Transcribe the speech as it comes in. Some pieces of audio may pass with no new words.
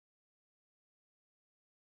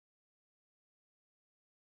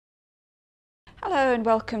Hello and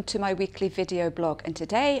welcome to my weekly video blog, and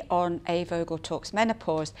today on A Vogel Talks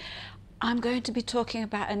Menopause I'm going to be talking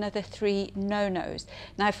about another 3 no-nos.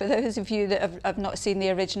 Now, for those of you that have not seen the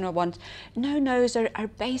original ones, no-nos are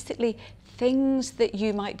basically things that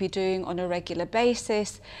you might be doing on a regular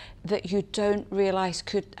basis that you don't realise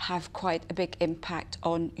could have quite a big impact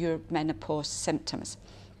on your menopause symptoms.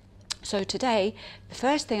 So today, the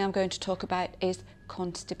first thing I'm going to talk about is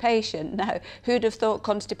constipation. Now, who'd have thought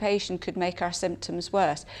constipation could make our symptoms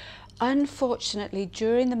worse? Unfortunately,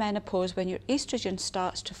 during the menopause, when your estrogen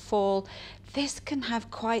starts to fall, this can have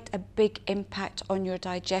quite a big impact on your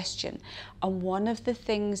digestion. And one of the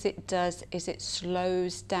things it does is it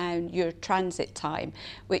slows down your transit time,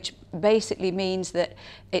 which basically means that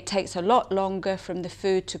it takes a lot longer from the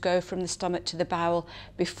food to go from the stomach to the bowel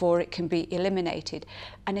before it can be eliminated.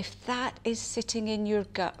 And if that is sitting in your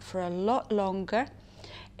gut for a lot longer,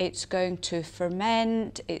 it's going to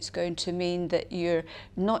ferment, it's going to mean that you're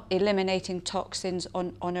not eliminating toxins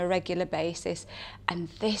on a regular basis, and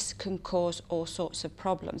this can cause all sorts of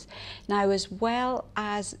problems. Now, as well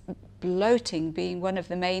as bloating being one of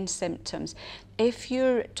the main symptoms, if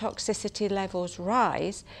your toxicity levels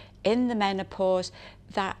rise in the menopause,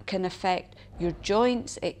 that can affect your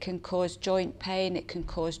joints, it can cause joint pain, it can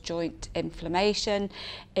cause joint inflammation,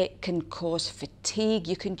 it can cause fatigue.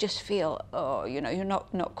 You can just feel, oh, you know, you're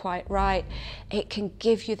not quite right. It can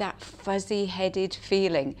give you that fuzzy headed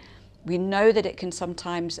feeling. We know that it can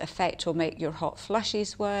sometimes affect or make your hot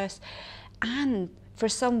flushes worse, and for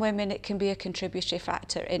some women it can be a contributory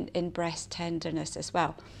factor in breast tenderness as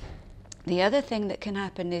well. The other thing that can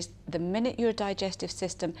happen is the minute your digestive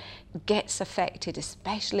system gets affected,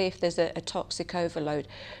 especially if there's a toxic overload,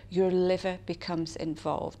 your liver becomes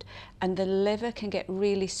involved. And the liver can get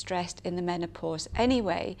really stressed in the menopause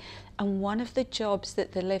anyway. And one of the jobs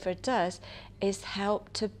that the liver does is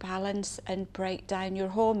help to balance and break down your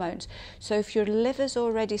hormones. So if your liver's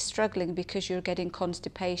already struggling because you're getting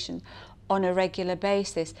constipation on a regular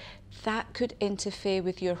basis, that could interfere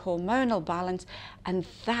with your hormonal balance, and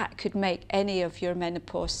that could make any of your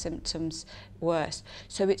menopause symptoms worse.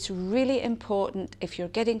 So it's really important, if you're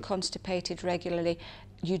getting constipated regularly,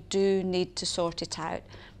 you do need to sort it out.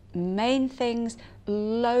 Main things: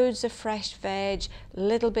 loads of fresh veg,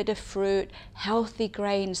 little bit of fruit, healthy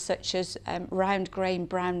grains such as round grain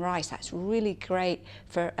brown rice. That's really great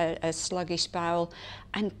for a sluggish bowel,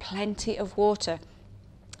 and plenty of water.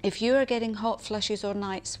 If you are getting hot flushes or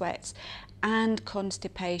night sweats and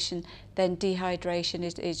constipation, then dehydration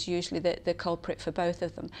is usually the culprit for both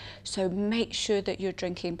of them. So make sure that you're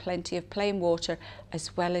drinking plenty of plain water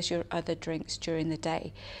as well as your other drinks during the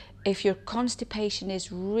day. If your constipation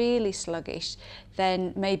is really sluggish,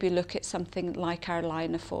 then maybe look at something like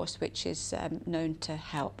our Force, which is known to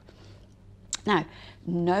help. Now,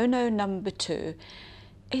 no-no number 2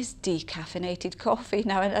 is decaffeinated coffee.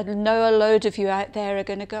 Now, I know a load of you out there are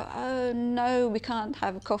going to go, oh no, we can't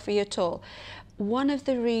have coffee at all. One of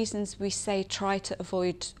the reasons we say try to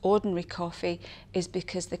avoid ordinary coffee is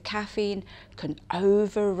because the caffeine can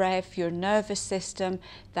over-rev your nervous system.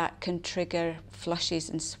 That can trigger flushes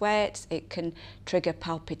and sweats, it can trigger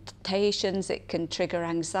palpitations, it can trigger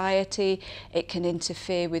anxiety, it can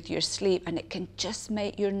interfere with your sleep, and it can just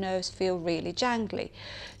make your nerves feel really jangly.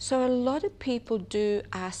 So a lot of people do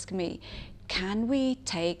ask me, can we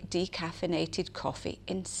take decaffeinated coffee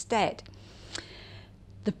instead?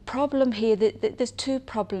 The problem here, there's 2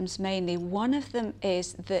 problems mainly. One of them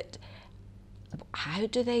is that how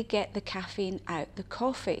do they get the caffeine out the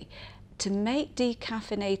coffee? To make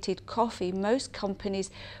decaffeinated coffee, most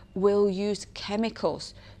companies will use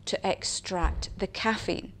chemicals to extract the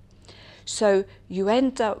caffeine. So you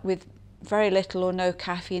end up with very little or no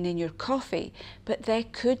caffeine in your coffee, but there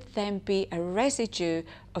could then be a residue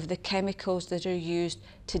of the chemicals that are used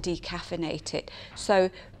to decaffeinate it.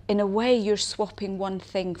 So in a way, you're swapping one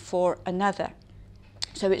thing for another.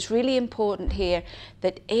 So it's really important here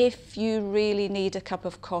that if you really need a cup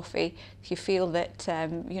of coffee, if you feel that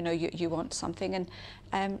you want something,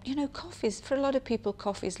 and coffee's, for a lot of people,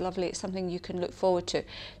 coffee is lovely. It's something you can look forward to.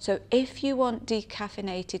 So if you want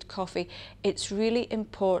decaffeinated coffee, it's really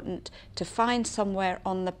important to find somewhere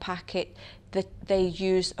on the packet that they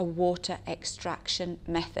use a water extraction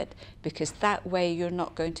method, because that way you're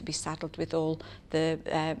not going to be saddled with all the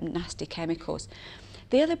nasty chemicals.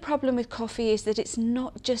 The other problem with coffee is that it's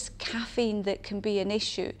not just caffeine that can be an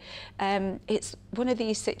issue. It's one of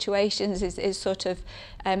these situations is sort of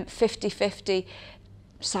 50-50.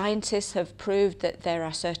 Scientists have proved that there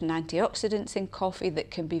are certain antioxidants in coffee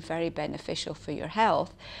that can be very beneficial for your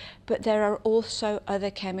health, but there are also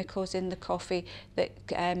other chemicals in the coffee that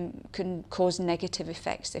can cause negative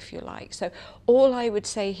effects, if you like. So all I would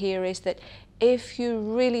say here is that if you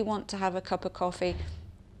really want to have a cup of coffee,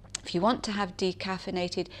 if you want to have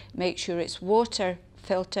decaffeinated, make sure it's water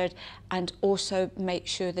filtered and also make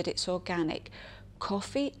sure that it's organic.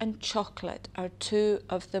 Coffee and chocolate are two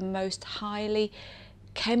of the most highly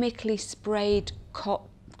chemically sprayed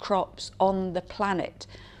crops on the planet.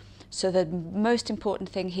 So the most important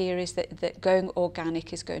thing here is that going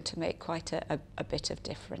organic is going to make quite a bit of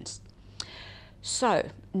difference. So,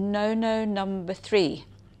 no-no number 3.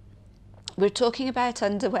 We're talking about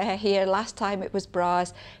underwear here. Last time it was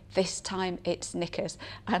bras, this time it's knickers.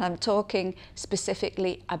 And I'm talking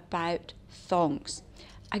specifically about thongs.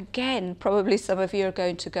 Again, probably some of you are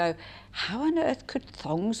going to go, how on earth could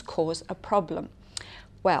thongs cause a problem?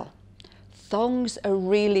 Well, thongs are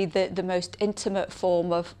really the most intimate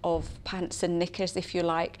form of pants and knickers, if you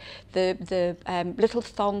like. The little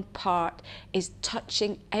thong part is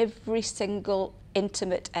touching every single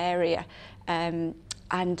intimate area.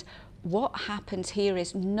 And what happens here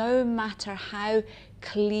is no matter how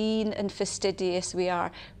clean and fastidious we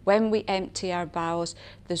are, when we empty our bowels,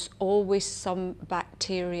 there's always some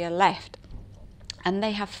bacteria left. And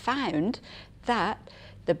they have found that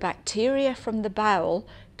the bacteria from the bowel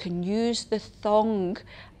can use the thong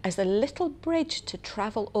as a little bridge to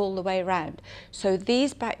travel all the way around. So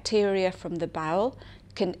these bacteria from the bowel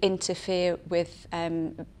can interfere with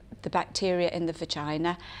the bacteria in the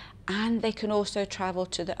vagina, and they can also travel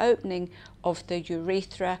to the opening of the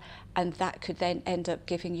urethra, and that could then end up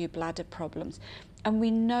giving you bladder problems. And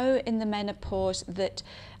we know in the menopause that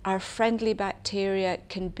our friendly bacteria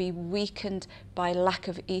can be weakened by lack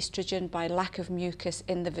of estrogen, by lack of mucus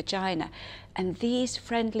in the vagina. And these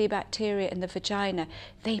friendly bacteria in the vagina,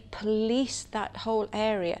 they police that whole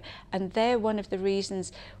area. And they're one of the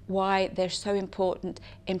reasons why they're so important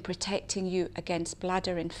in protecting you against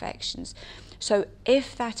bladder infections. So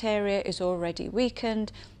if that area is already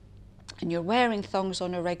weakened, and you're wearing thongs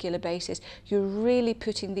on a regular basis, you're really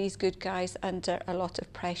putting these good guys under a lot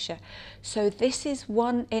of pressure. So this is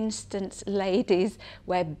one instance, ladies,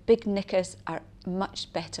 where big knickers are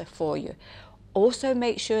much better for you. Also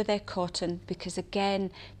make sure they're cotton, because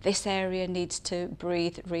again, this area needs to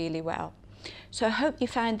breathe really well. So I hope you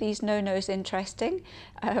found these no-nos interesting.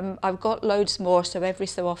 I've got loads more, so every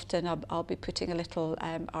so often I'll be putting a little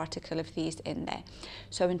article of these in there.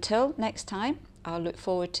 So until next time, I'll look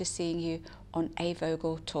forward to seeing you on A.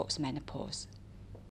 Vogel Talks Menopause.